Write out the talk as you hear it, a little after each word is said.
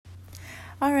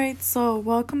All right, so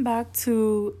welcome back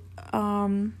to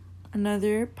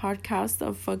another podcast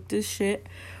of Fuck This Shit.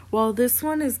 Well, this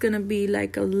one is gonna be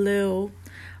like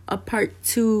a part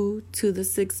 2 to the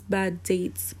 6 bad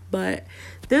dates, but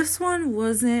this one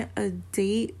wasn't a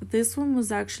date. This one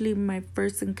was actually my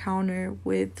first encounter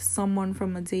with someone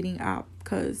from a dating app,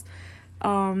 because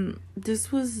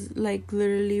this was like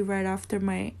literally right after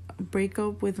my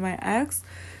breakup with my ex.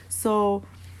 So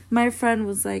my friend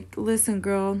was like, listen,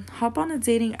 girl, hop on a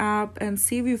dating app and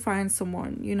see if you find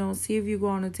someone, see if you go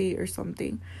on a date or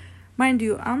something. Mind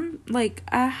you,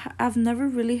 I've never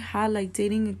really had like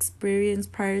dating experience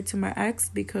prior to my ex,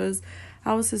 because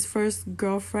I was his first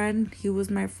girlfriend. He was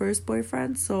my first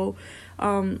boyfriend. So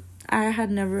I had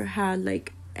never had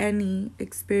like any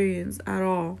experience at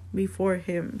all before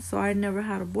him. So I never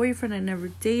had a boyfriend. I never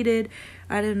dated.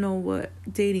 I didn't know what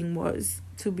dating was,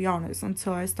 to be honest,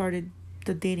 until I started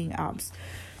the dating apps.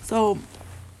 So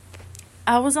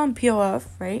I was on POF,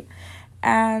 right?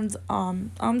 And I'm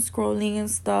scrolling and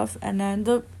stuff, and I end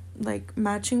up like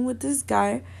matching with this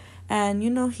guy, and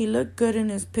he looked good in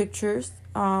his pictures.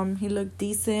 He looked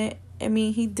decent. I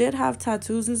mean, he did have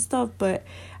tattoos and stuff, but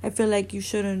I feel like you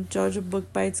shouldn't judge a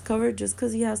book by its cover. Just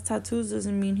because he has tattoos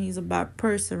doesn't mean he's a bad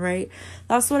person, right?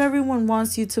 That's what everyone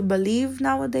wants you to believe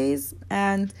nowadays,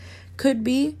 and could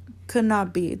be, could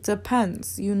not be. It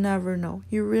depends. You never know.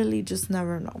 You really just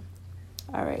never know.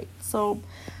 All right. So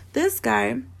this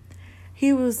guy,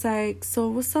 he was like, so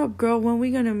what's up, girl? When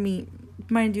we gonna meet?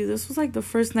 Mind you, this was like the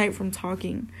first night from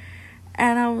talking.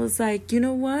 And I was like, you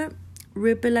know what?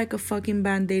 Rip it like a fucking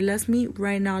band-aid. Let's meet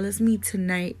right now. Let's meet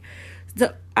tonight.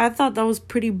 I thought that was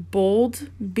pretty bold,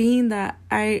 being that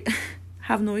I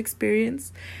have no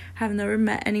experience, have never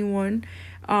met anyone.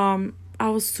 I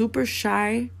was super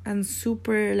shy and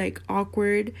super like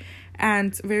awkward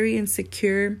and very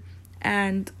insecure.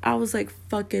 And I was like,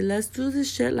 fuck it, let's do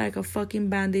this shit like a fucking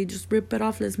band-aid. Just rip it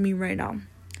off. Let's meet right now.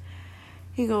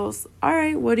 He goes, all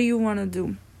right, what do you want to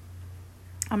do?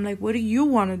 I'm like, what do you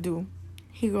want to do?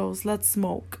 He goes, let's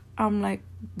smoke. I'm like,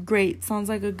 great. Sounds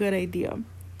like a good idea.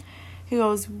 He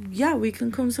goes, yeah, we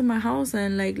can come to my house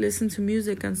and like listen to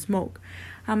music and smoke.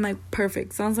 I'm like,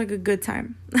 perfect. Sounds like a good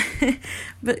time.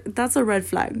 But that's a red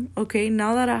flag, okay?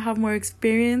 Now that I have more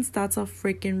experience, that's a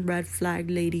freaking red flag,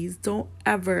 ladies. Don't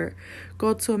ever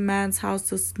go to a man's house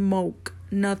to smoke.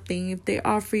 Nothing. If they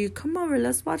offer you, come over,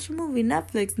 let's watch a movie,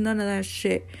 Netflix, none of that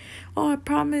shit. Oh, I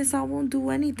promise I won't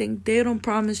do anything. They don't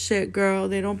promise shit, girl.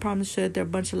 They don't promise shit. They're a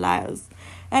bunch of liars.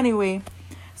 Anyway,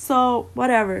 so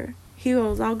whatever. He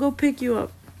goes, I'll go pick you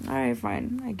up. All right,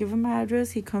 fine. I give him my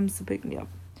address. He comes to pick me up.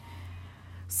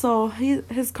 So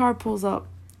his car pulls up,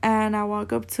 and I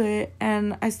walk up to it,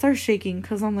 and I start shaking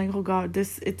because I'm like, oh god,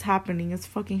 it's happening. It's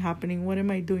fucking happening. What am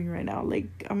I doing right now? Like,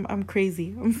 I'm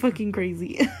crazy. I'm fucking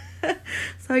crazy.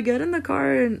 So I get in the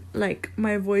car, and like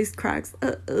my voice cracks.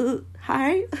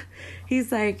 Hi.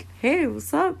 He's like, hey,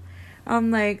 what's up?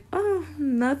 I'm like, oh,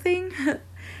 nothing.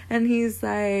 And he's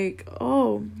like,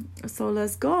 oh, so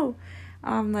let's go.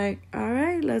 I'm like, all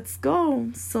right, let's go.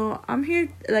 So I'm here,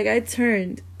 like, I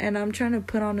turned and I'm trying to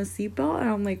put on a seatbelt, and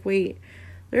I'm like, wait,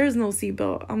 there is no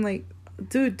seatbelt. I'm like,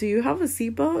 dude, do you have a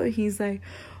seatbelt? And he's like,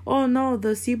 oh no, the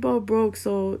seatbelt broke,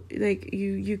 so like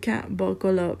you can't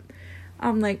buckle up.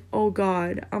 I'm like, oh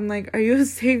god. I'm like, are you a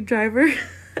safe driver?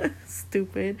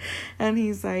 Stupid. And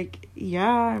he's like, yeah,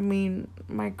 I mean,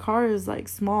 my car is like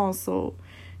small, so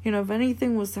if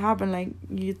anything was to happen, like,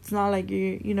 it's not like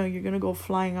you're gonna go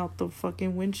flying out the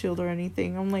fucking windshield or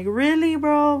anything. I'm like, really,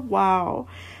 bro? Wow.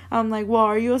 I'm like, well,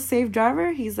 are you a safe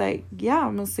driver? He's like, yeah,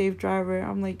 I'm a safe driver.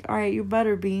 I'm like, all right, you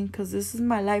better be, because this is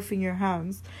my life in your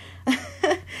hands.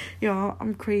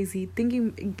 I'm crazy.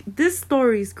 This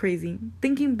story is crazy.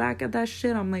 Thinking back at that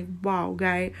shit, I'm like, wow,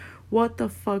 guy, what the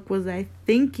fuck was I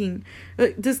thinking?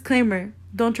 Disclaimer,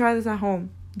 don't try this at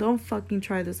home. Don't fucking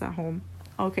try this at home.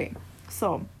 Okay.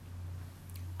 So,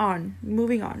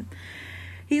 moving on.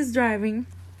 He's driving,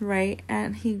 right?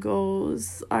 And he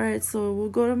goes, all right, so we'll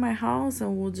go to my house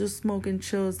and we'll just smoke and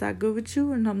chill. Is that good with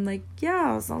you? And I'm like,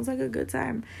 yeah, sounds like a good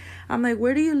time. I'm like,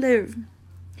 where do you live?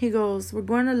 He goes, we're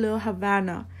going to Little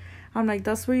Havana. I'm like,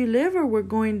 that's where you live, or we're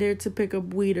going there to pick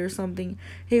up weed or something?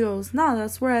 He goes, no,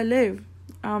 that's where I live.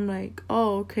 I'm like,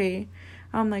 oh, okay.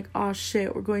 I'm like, oh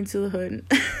shit, we're going to the hood.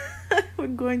 We're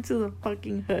going to the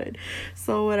fucking hood.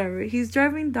 So whatever. He's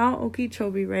driving down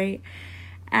Okeechobee, right?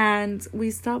 And we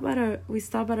stop at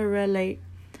a red light,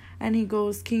 and he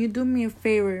goes, can you do me a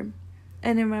favor?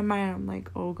 And in my mind, I'm like,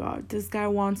 oh god, this guy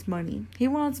wants money. He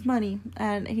wants money,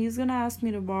 and he's gonna ask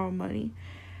me to borrow money,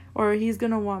 or he's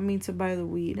gonna want me to buy the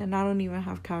weed, and I don't even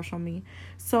have cash on me.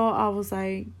 So I was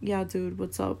like, yeah, dude,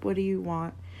 what's up? What do you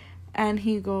want? And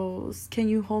he goes, can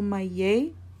you hold my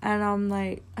yay? And I'm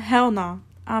like, hell no,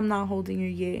 I'm not holding your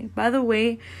yay. By the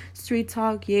way, street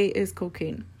talk, yay is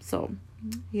cocaine. So,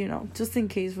 just in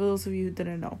case, for those of you who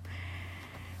didn't know.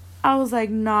 I was like,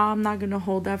 nah, I'm not gonna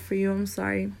hold that for you, I'm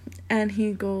sorry. And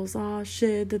he goes, oh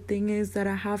shit, the thing is that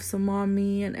I have some on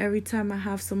me, and every time I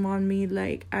have some on me,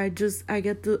 like, I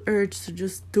get the urge to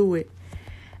just do it.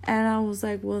 And I was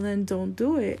like, well, then don't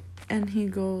do it. And he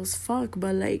goes, fuck,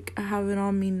 but like, I have it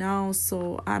on me now,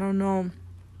 so I don't know.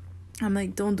 I'm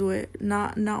like, don't do it,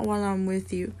 not while I'm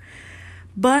with you.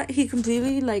 But he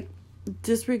completely, like,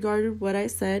 disregarded what I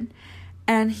said.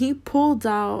 And he pulled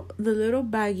out the little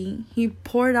baggie. He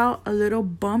poured out a little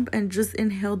bump and just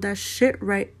inhaled that shit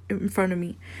right in front of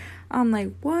me. I'm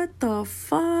like, what the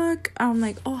fuck? I'm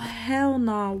like, oh, hell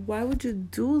no. Why would you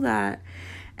do that?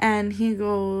 And he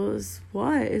goes,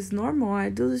 what? It's normal. I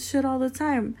do this shit all the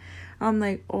time. I'm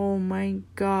like, oh my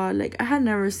God. Like, I had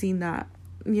never seen that.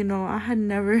 I had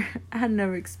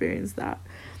never experienced that.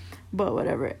 But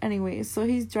whatever. Anyway, so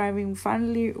he's driving.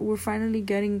 We're finally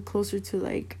getting closer to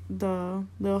like the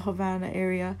Havana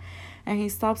area, and he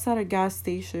stops at a gas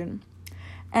station.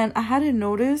 And I hadn't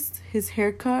noticed his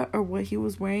haircut or what he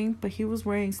was wearing, but he was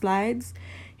wearing slides.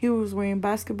 He was wearing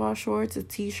basketball shorts, a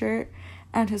t-shirt,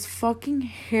 and his fucking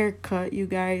haircut, you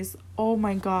guys. Oh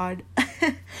my God.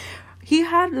 He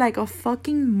had like a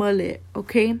fucking mullet,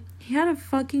 okay? He had a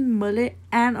fucking mullet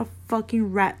and a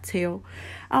fucking rat tail.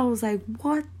 I was like,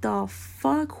 what the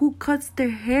fuck? Who cuts their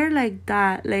hair like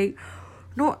that? Like,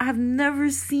 no, I've never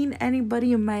seen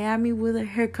anybody in Miami with a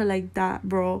haircut like that,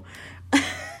 bro.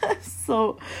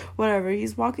 So, whatever.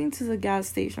 He's walking to the gas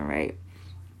station, right?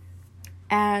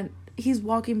 And he's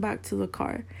walking back to the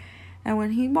car. And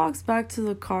when he walks back to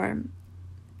the car,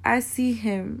 I see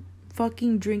him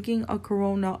fucking drinking a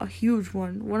Corona, a huge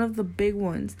one of the big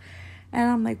ones. And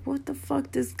I'm like, what the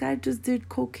fuck? This guy just did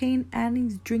cocaine and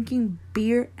he's drinking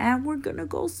beer and we're gonna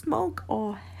go smoke?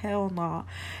 Oh, hell nah.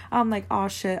 I'm like, oh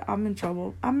shit, I'm in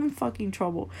trouble. I'm in fucking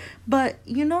trouble. But,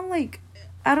 like,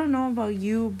 I don't know about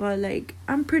you, but, like,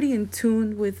 I'm pretty in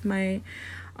tune with my,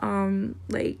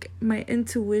 like, my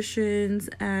intuitions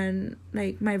and,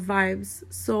 like, my vibes.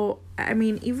 So, I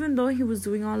mean, even though he was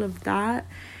doing all of that,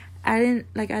 I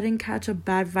didn't catch a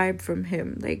bad vibe from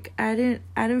him. Like, I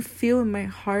didn't feel in my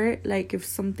heart like if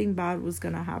something bad was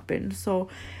gonna happen. So,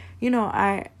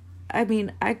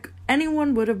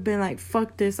 anyone would have been like,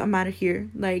 fuck this, I'm out of here.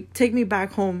 Like, take me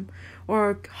back home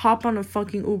or hop on a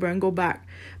fucking Uber and go back.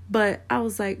 But I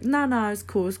was like, nah, it's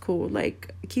cool.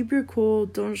 Like, keep your cool.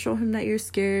 Don't show him that you're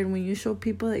scared. When you show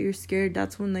people that you're scared,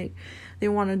 that's when, like, they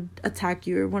want to attack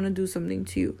you or want to do something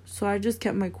to you. So I just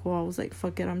kept my cool. I was like,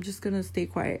 fuck it, I'm just gonna stay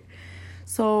quiet.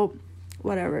 So,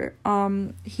 whatever.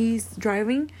 He's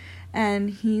driving, and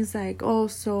he's like, oh,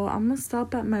 so I'm gonna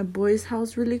stop at my boy's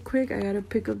house really quick. I gotta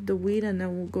pick up the weed, and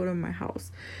then we'll go to my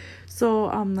house. So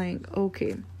I'm like,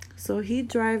 okay. So he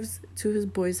drives to his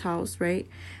boy's house, right?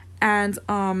 And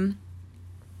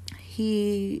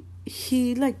he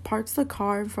like parks the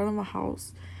car in front of a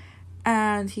house,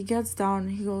 and he gets down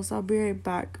and he goes, I'll be right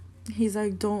back. He's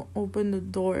like, don't open the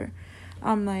door.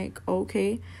 I'm like,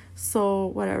 okay. So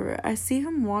whatever, I see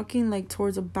him walking like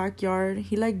towards a backyard.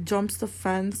 He like jumps the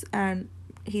fence and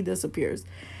he disappears.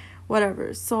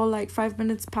 Whatever. So like 5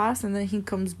 minutes pass and then he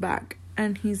comes back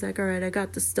and he's like, all right, I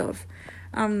got the stuff.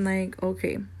 I'm like,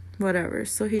 okay, whatever.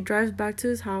 So he drives back to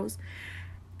his house.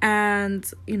 And,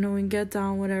 we get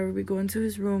down, whatever, we go into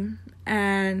his room,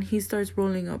 and he starts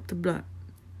rolling up the blunt.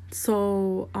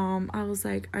 So, I was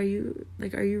like, are you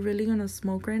really gonna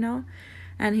smoke right now?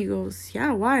 And he goes,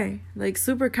 yeah, why? Like,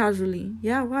 super casually,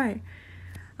 yeah, why?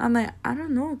 I'm like, I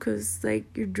don't know, cause, like,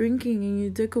 you're drinking and you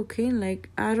did cocaine,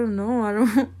 like, I don't know, I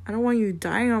don't want you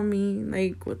dying on me,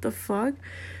 like, what the fuck?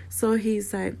 So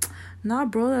he's like, nah,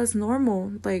 bro, that's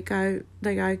normal. Like, I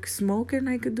smoke and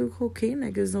I could do cocaine.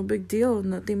 Like, it's no big deal.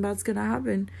 Nothing bad's gonna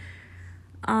happen.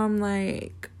 I'm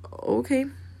like, okay,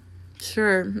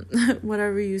 sure,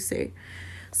 whatever you say.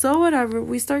 So, whatever,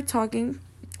 we start talking.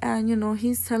 And,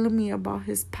 he's telling me about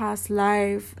his past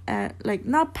life. And, like,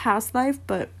 not past life,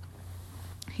 but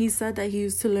he said that he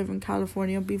used to live in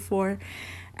California before.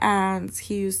 And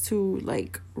he used to,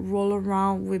 like, roll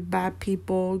around with bad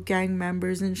people, gang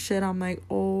members and shit. I'm like,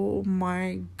 oh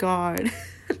my God.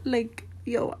 Like,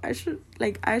 yo, I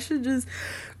should just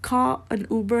call an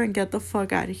Uber and get the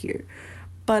fuck out of here.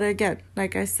 But again,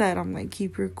 like I said, I'm like,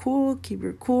 keep your cool.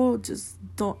 Just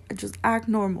act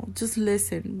normal. Just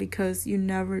listen, because you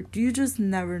just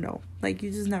never know. Like,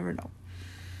 you just never know.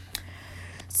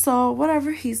 So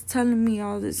whatever, he's telling me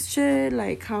all this shit,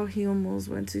 like how he almost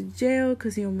went to jail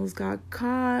because he almost got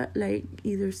caught, like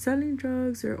either selling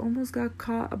drugs or almost got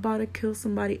caught about to kill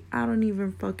somebody. I don't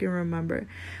even fucking remember.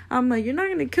 I'm like, you're not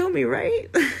gonna kill me, right?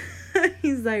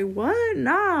 He's like, what?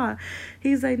 Nah.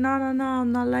 He's like, no,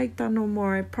 I'm not like that no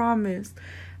more, I promise.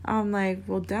 I'm like,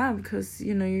 well, damn, because,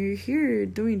 you're here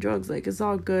doing drugs, like, it's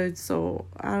all good, so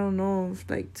I don't know if,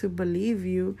 like, to believe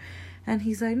you. And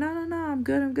he's like, no, I'm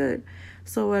good.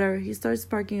 So whatever, he starts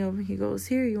sparking up and he goes,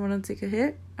 here, you want to take a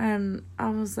hit? And I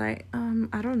was like,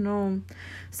 I don't know.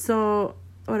 So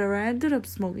whatever, I ended up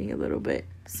smoking a little bit.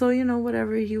 So,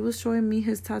 whatever, he was showing me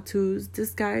his tattoos.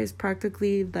 This guy is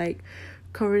practically, like,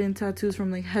 covered in tattoos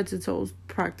from, like, head to toes,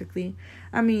 practically.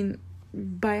 I mean,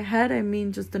 by head, I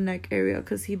mean just the neck area,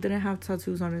 because he didn't have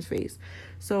tattoos on his face.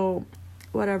 So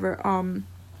whatever,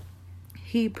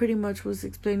 he pretty much was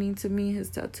explaining to me his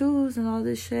tattoos and all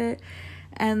this shit.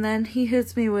 And then he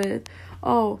hits me with,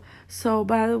 oh, so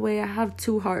by the way, I have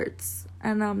 2 hearts.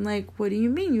 And I'm like, what do you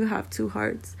mean you have 2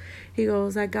 hearts? He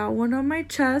goes, I got one on my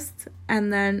chest.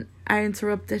 And then I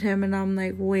interrupted him and I'm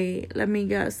like, wait, let me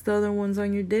guess, the other one's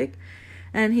on your dick?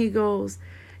 And he goes,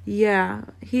 yeah.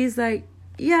 He's like,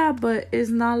 yeah, but it's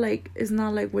not like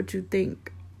what you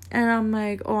think. And I'm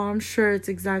like, oh, I'm sure it's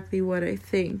exactly what I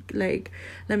think. Like,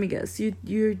 let me guess,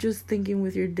 you're just thinking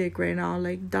with your dick right now.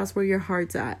 Like, that's where your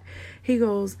heart's at. He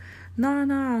goes, no,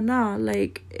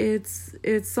 like, it's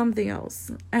something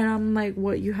else. And I'm like,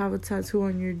 what, you have a tattoo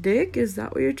on your dick? Is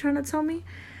that what you're trying to tell me?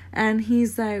 And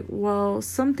he's like, well,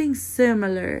 something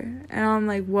similar. And I'm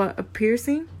like, what, a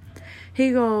piercing?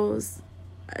 He goes,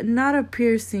 not a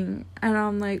piercing. And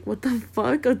I'm like, what the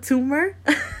fuck, a tumor?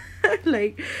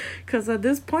 Like, because at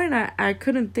this point I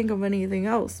couldn't think of anything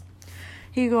else.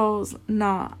 He goes,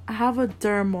 nah, I have a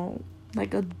dermal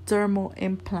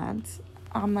implant.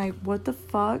 I'm like, what the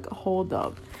fuck? Hold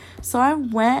up. So I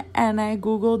went and I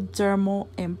googled dermal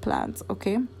implants,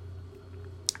 okay?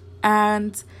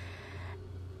 And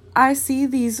I see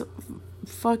these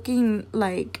fucking,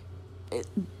 like,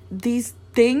 these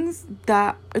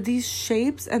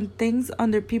shapes and things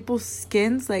under people's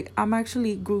skins. Like, I'm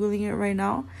actually googling it right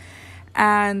now.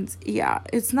 And yeah,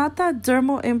 it's not that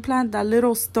dermal implant, that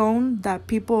little stone that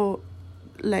people,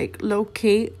 like,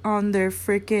 locate on their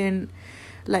freaking,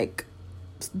 like,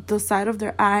 the side of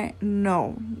their eye.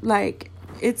 No, like,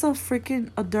 it's a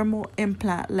dermal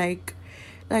implant, like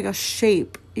a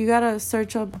shape. You gotta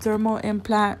search up dermal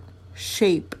implant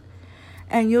shape,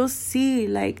 and you'll see,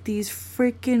 like, these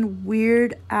freaking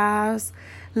weird ass,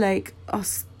 like, a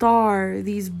star,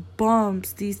 these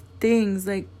bumps, these things,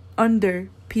 like, under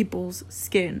people's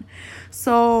skin.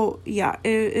 So yeah,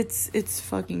 it's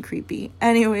fucking creepy.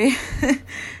 Anyway,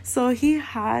 so he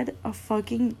had a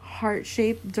fucking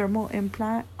heart-shaped dermal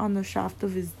implant on the shaft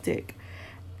of his dick.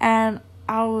 And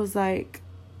I was like,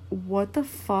 what the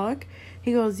fuck?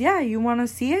 He goes, yeah, you want to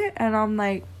see it? And I'm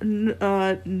like,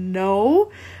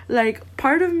 no. Like,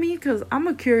 part of me, because I'm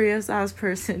a curious ass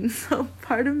person, so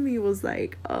part of me was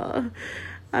like, I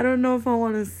don't know if I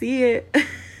want to see it.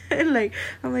 Like,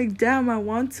 I'm like, damn, I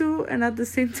want to, and at the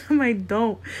same time I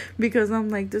don't, because I'm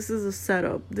like, this is a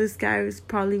setup. This guy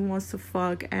probably wants to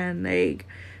fuck, and, like,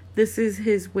 this is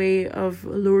his way of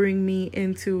luring me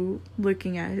into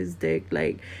looking at his dick.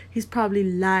 Like, he's probably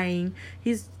lying.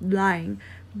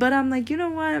 But I'm like, you know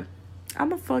what?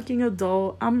 I'm a fucking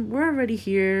adult. We're already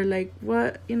here. Like,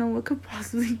 what could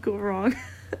possibly go wrong?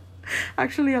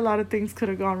 Actually, a lot of things could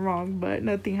have gone wrong, but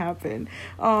nothing happened.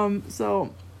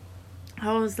 So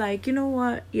I was like, you know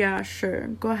what? Yeah, sure.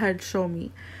 Go ahead, show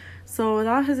me. So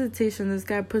without hesitation, this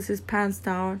guy puts his pants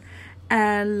down,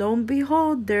 and lo and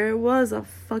behold, there was a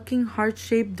fucking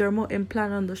heart-shaped dermal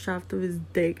implant on the shaft of his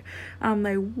dick. I'm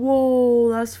like, whoa,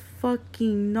 that's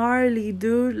fucking gnarly,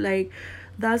 dude. Like,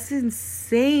 that's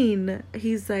insane.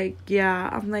 He's like, yeah.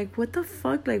 I'm like, what the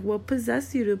fuck? Like, what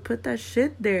possessed you to put that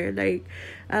shit there? Like,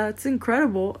 it's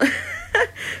incredible.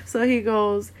 So he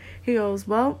goes,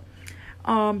 well,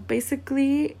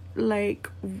 basically, like,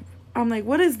 I'm like,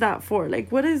 what is that for?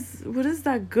 Like, what is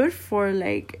that good for?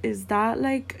 Like, is that,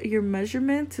 like, your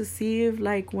measurement to see if,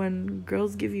 like, when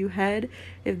girls give you head,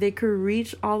 if they could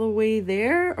reach all the way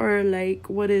there? Or, like,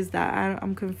 what is that?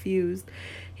 I'm confused.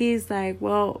 He's like,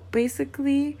 well,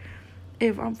 basically,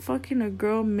 if I'm fucking a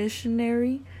girl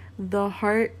missionary, the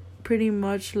heart pretty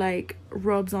much, like,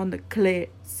 rubs on the clit.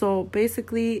 So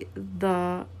basically,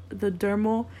 the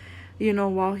dermal,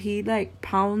 while he, like,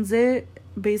 pounds it,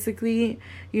 basically,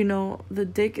 the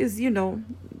dick is,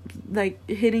 like,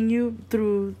 hitting you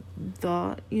through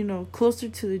the, closer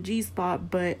to the G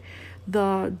spot, but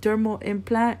the dermal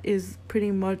implant is pretty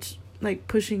much like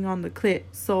pushing on the clit,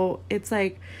 so it's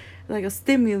like a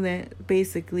stimulant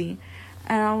basically.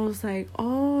 And I was like,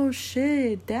 oh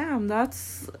shit, damn,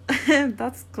 that's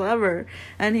that's clever.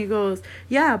 And he goes,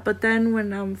 yeah, but then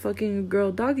when I'm fucking a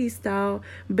girl doggy style,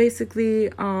 basically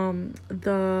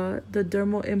the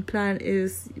dermal implant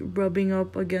is rubbing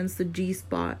up against the G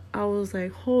spot. I was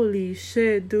like, holy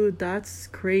shit, dude, that's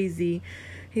crazy.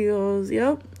 He goes,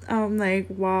 yep. I'm like,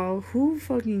 wow, who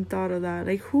fucking thought of that?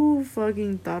 Like, who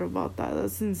fucking thought about that?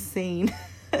 That's insane.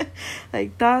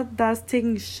 Like that's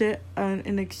taking shit on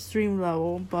an extreme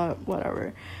level, but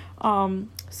whatever. So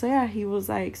yeah, he was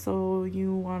like, so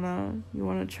you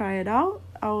wanna try it out?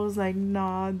 I was like,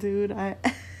 nah, dude.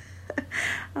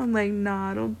 I'm like,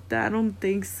 nah, I don't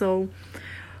think so.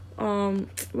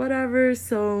 Whatever.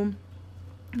 So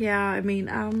yeah, I mean,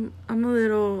 I'm a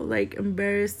little like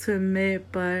embarrassed to admit,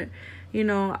 but you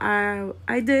know, I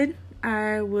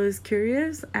was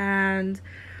curious, and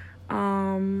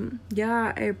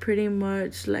yeah, I pretty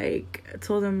much like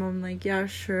told him, I'm like, yeah,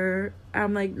 sure.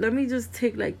 I'm like, let me just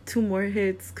take like 2 more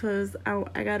hits, cause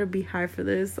I gotta be high for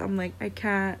this. I'm like,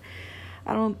 I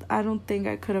don't think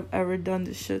I could have ever done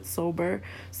this shit sober.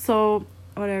 So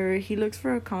whatever, he looks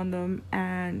for a condom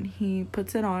and he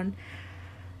puts it on.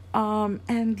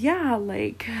 And yeah,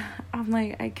 like, I'm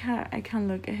like, I can't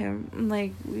look at him. I'm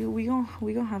like, we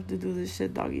gonna have to do this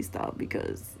shit doggy style,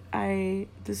 because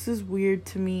this is weird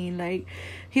to me. Like,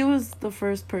 he was the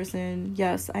first person,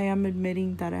 yes, I am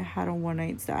admitting that I had a one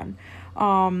night stand.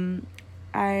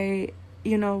 I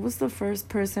was the first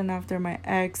person after my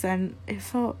ex, and it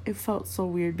felt so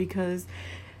weird, because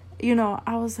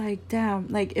I was like, damn,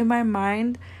 like in my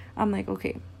mind I'm like,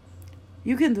 okay,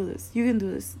 you can do this.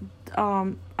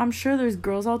 I'm sure there's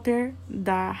girls out there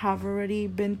that have already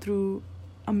been through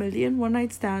a million one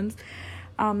night stands.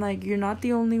 I'm like, you're not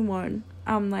the only one.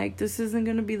 I'm like, this isn't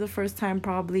gonna be the first time,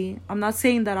 probably. I'm not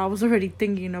saying that I was already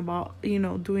thinking about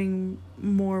doing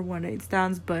more one night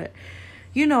stands, but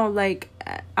like,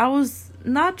 I was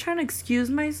not trying to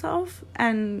excuse myself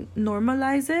and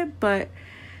normalize it, but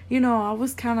I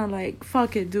was kind of like,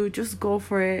 fuck it, dude, just go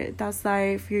for it. That's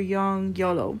life, you're young,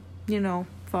 YOLO.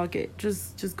 Fuck it,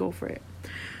 just go for it.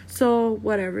 So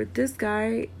whatever, this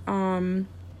guy,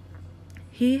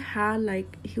 he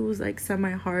was like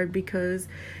semi hard, because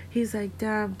he's like,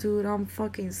 damn, dude, I'm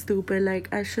fucking stupid.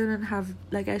 Like, I shouldn't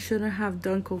have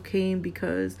done cocaine,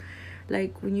 because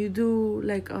like when you do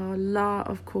like a lot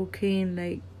of cocaine,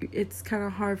 like it's kind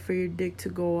of hard for your dick to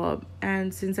go up.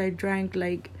 And since I drank,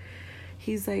 like,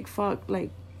 he's like, fuck,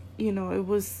 like, it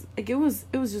was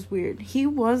just weird. He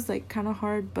was like kind of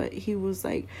hard, but he was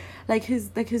like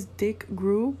his dick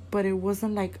grew, but it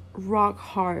wasn't like rock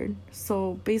hard.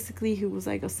 So basically he was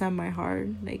like a semi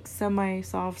hard, like semi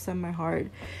soft, semi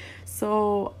hard.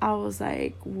 So I was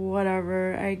like,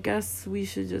 whatever, I guess we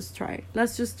should just try.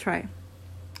 Let's just try.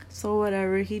 So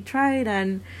whatever, he tried,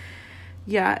 and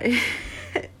yeah,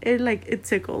 it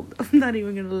tickled. I'm not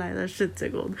even gonna lie, that shit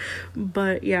tickled.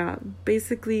 But yeah,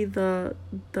 basically the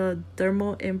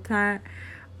dermal implant,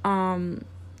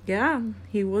 yeah,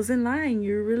 he wasn't lying.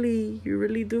 You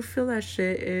really do feel that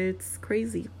shit. It's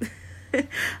crazy.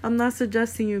 I'm not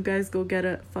suggesting you guys go get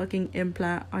a fucking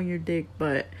implant on your dick,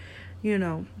 but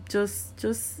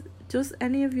just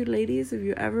any of you ladies, if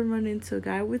you ever run into a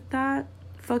guy with that,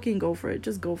 fucking go for it.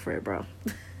 Just go for it, bro.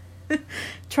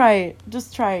 Try it.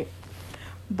 Just try it.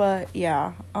 But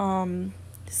yeah,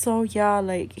 so yeah,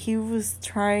 like, he was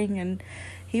trying and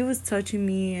he was touching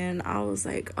me, and I was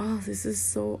like, oh, this is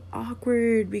so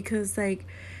awkward, because like,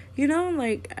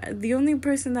 like, the only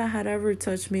person that had ever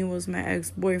touched me was my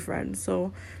ex-boyfriend.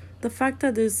 So the fact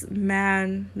that this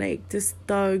man, like this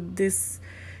thug, this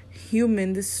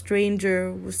human, this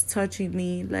stranger was touching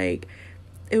me, like,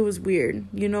 it was weird.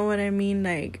 You know what I mean?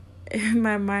 Like, in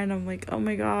my mind, I'm like, oh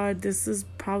my god, this is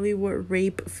probably what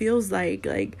rape feels like.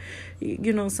 Like,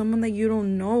 someone that you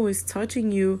don't know is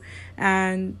touching you.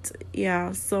 And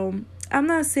yeah, so I'm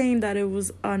not saying that it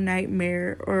was a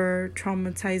nightmare or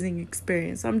traumatizing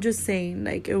experience. I'm just saying,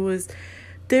 like, it was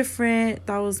different.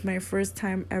 That was my first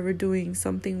time ever doing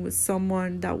something with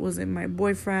someone that wasn't my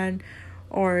boyfriend,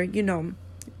 or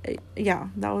yeah,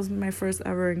 that was my first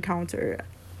ever encounter.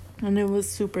 And it was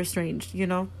super strange.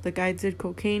 The guy did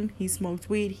cocaine, he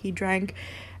smoked weed, he drank,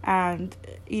 and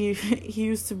he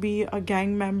used to be a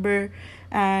gang member.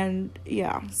 And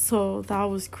yeah, so that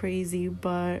was crazy.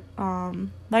 But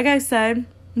like I said,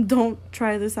 don't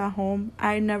try this at home.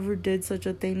 I never did such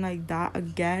a thing like that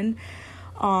again.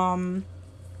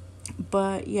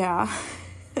 But yeah,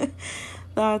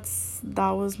 that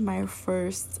was my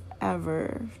first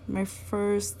ever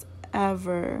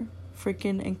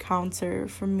freaking encounter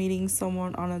from meeting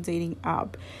someone on a dating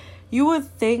app. You would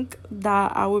think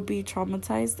that I would be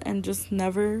traumatized and just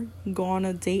never go on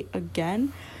a date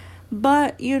again.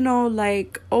 But,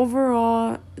 like,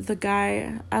 overall, the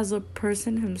guy, as a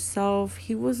person himself,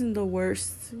 he wasn't the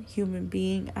worst human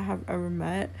being I have ever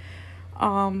met.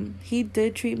 He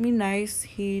did treat me nice.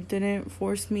 He didn't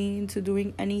force me into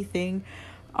doing anything.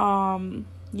 He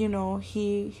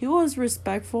was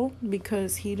respectful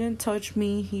because he didn't touch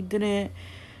me. He didn't,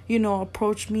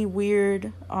 approach me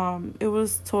weird. It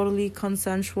was totally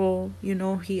consensual.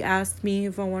 He asked me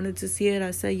if I wanted to see it.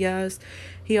 I said yes.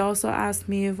 He also asked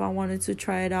me if I wanted to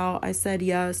try it out. I said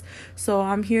yes. So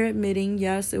I'm here admitting,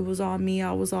 yes, it was all me.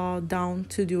 I was all down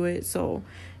to do it. So,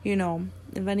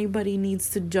 if anybody needs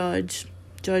to judge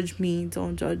me.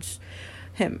 Don't judge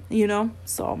him,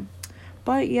 So,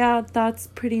 but yeah, that's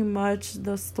pretty much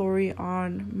the story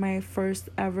on my first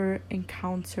ever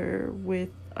encounter with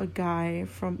a guy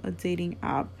from a dating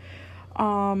app.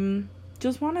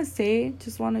 Just want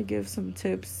to give some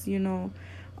tips,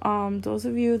 those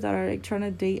of you that are like trying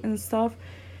to date and stuff.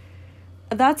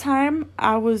 At that time,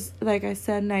 I was, like I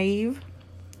said, naive.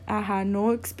 I had no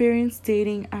experience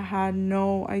dating. I had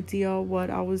no idea what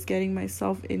I was getting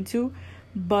myself into.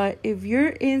 But if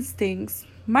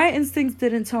my instincts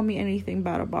didn't tell me anything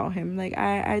bad about him. Like,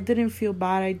 I didn't feel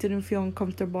bad. I didn't feel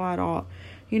uncomfortable at all.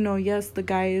 Yes, the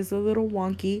guy is a little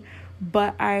wonky,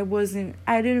 but I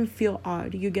didn't feel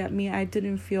odd. You get me? I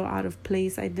didn't feel out of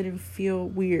place. I didn't feel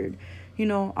weird.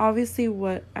 Obviously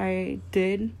what I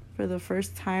did for the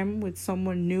first time with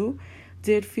someone new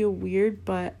did feel weird,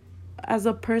 but as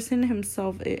a person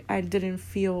himself, I didn't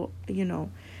feel,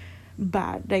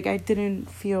 bad. Like, I didn't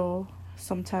feel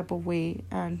some type of way,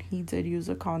 and he did use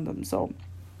a condom. So,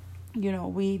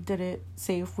 we did it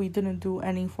safe. We didn't do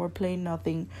any foreplay,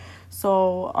 nothing.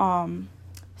 So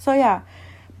yeah.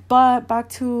 But back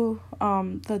to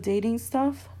the dating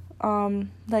stuff.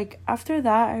 Like, after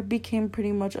that, I became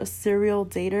pretty much a serial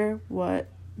dater. What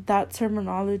that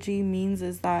terminology means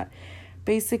is that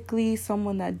basically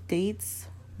someone that dates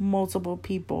multiple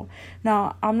people.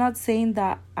 Now, I'm not saying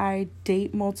that I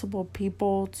date multiple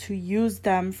people to use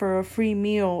them for a free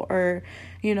meal or,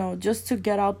 just to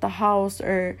get out the house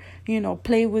or,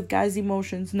 play with guys'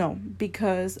 emotions. No,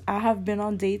 because I have been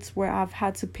on dates where I've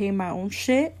had to pay my own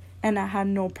shit and I had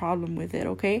no problem with it,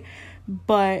 okay?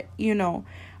 But,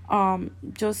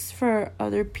 just for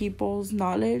other people's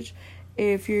knowledge,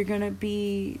 if you're gonna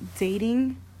be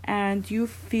dating and you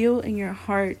feel in your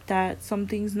heart that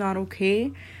something's not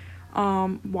okay,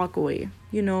 walk away,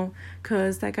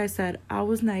 because like I said, I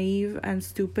was naive and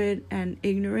stupid and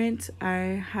ignorant.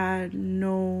 I had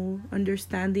no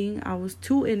understanding. I was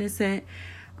too innocent,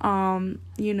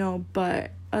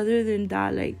 but other than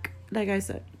that, like I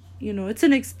said, it's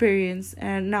an experience,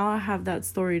 and now I have that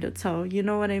story to tell. You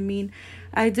know what I mean?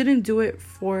 I didn't do it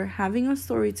for having a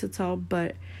story to tell,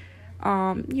 but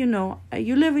you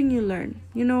live and you learn.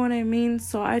 You know what I mean?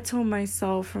 So I told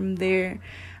myself from there,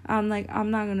 I'm like,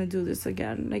 I'm not gonna do this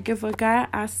again. Like, if a guy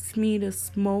asks me to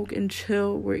smoke and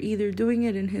chill, we're either doing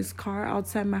it in his car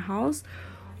outside my house,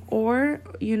 or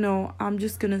I'm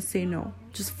just gonna say no.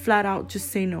 Just flat out just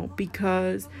say no,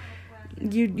 because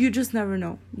you just never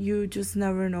know. You just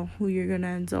never know who you're gonna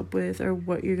end up with or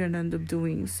what you're gonna end up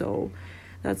doing. So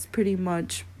that's pretty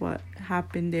much what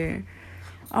happened there.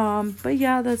 But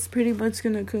yeah, that's pretty much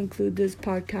gonna conclude this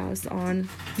podcast on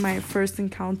my first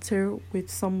encounter with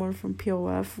someone from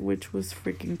POF, which was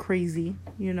freaking crazy,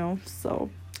 so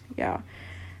yeah.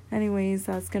 Anyways,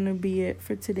 that's gonna be it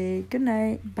for today. Good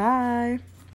night. Bye.